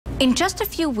In just a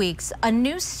few weeks, a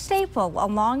new staple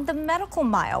along the medical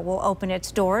mile will open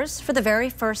its doors for the very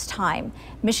first time.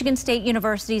 Michigan State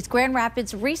University's Grand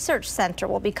Rapids Research Center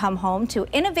will become home to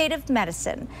innovative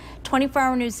medicine.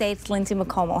 24-Hour News 8's Lindsay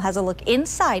McComal has a look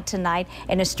inside tonight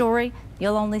in a story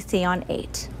you'll only see on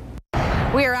 8.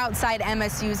 We are outside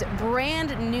MSU's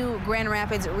brand new Grand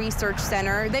Rapids Research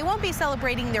Center. They won't be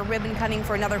celebrating their ribbon cutting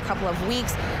for another couple of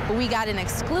weeks, but we got an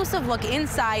exclusive look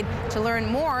inside to learn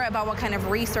more about what kind of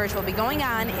research will be going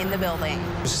on in the building.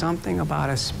 There's something about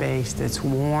a space that's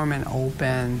warm and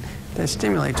open that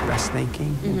stimulates best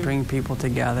thinking and bring people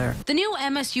together. The new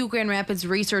MSU Grand Rapids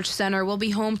Research Center will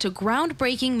be home to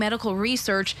groundbreaking medical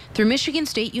research through Michigan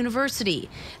State University.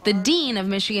 The dean of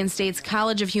Michigan State's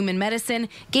College of Human Medicine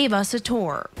gave us a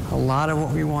tour. A lot of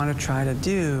what we want to try to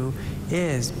do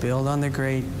is build on the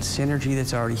great synergy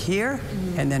that's already here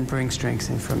and then bring strengths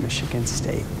in from Michigan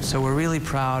State. So we're really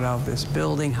proud of this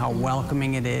building, how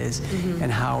welcoming it is,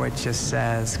 and how it just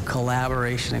says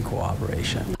collaboration and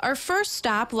cooperation. Our first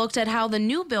stop looked at how the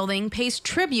new building pays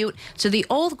tribute to the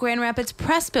old Grand Rapids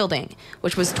Press building,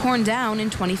 which was torn down in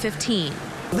 2015.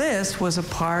 This was a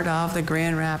part of the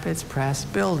Grand Rapids Press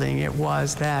building. It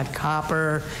was that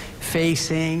copper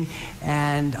facing,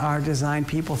 and our design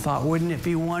people thought, wouldn't it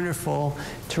be wonderful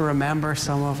to remember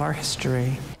some of our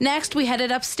history? Next, we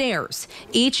headed upstairs.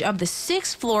 Each of the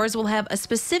 6 floors will have a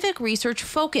specific research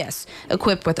focus,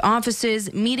 equipped with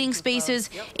offices, meeting spaces,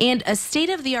 and a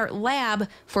state-of-the-art lab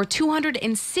for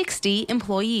 260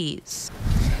 employees.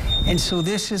 And so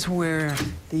this is where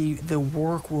the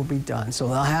work will be done. So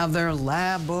they'll have their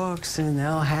lab books, and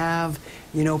they'll have,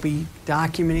 be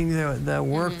documenting the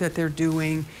work that they're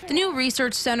doing. The new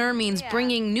research center means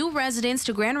bringing new residents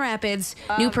to Grand Rapids,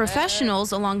 new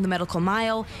professionals along the medical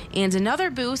mile, and another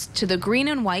boost to the green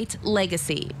and white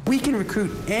legacy. We can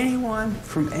recruit anyone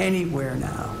from anywhere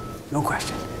now, no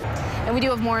question. And we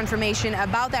do have more information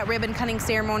about that ribbon cutting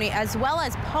ceremony, as well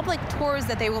as public tours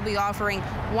that they will be offering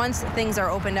once things are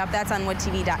opened up. That's on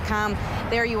woodtv.com.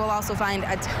 There you will also find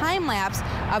a time lapse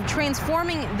of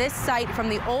transforming this site from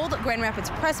the old Grand Rapids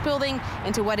Press building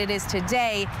into what it is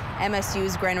today,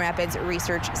 MSU's Grand Rapids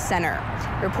Research Center.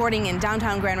 Reporting in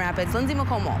downtown Grand Rapids, Lindsay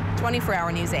McComal,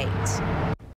 24-Hour News 8.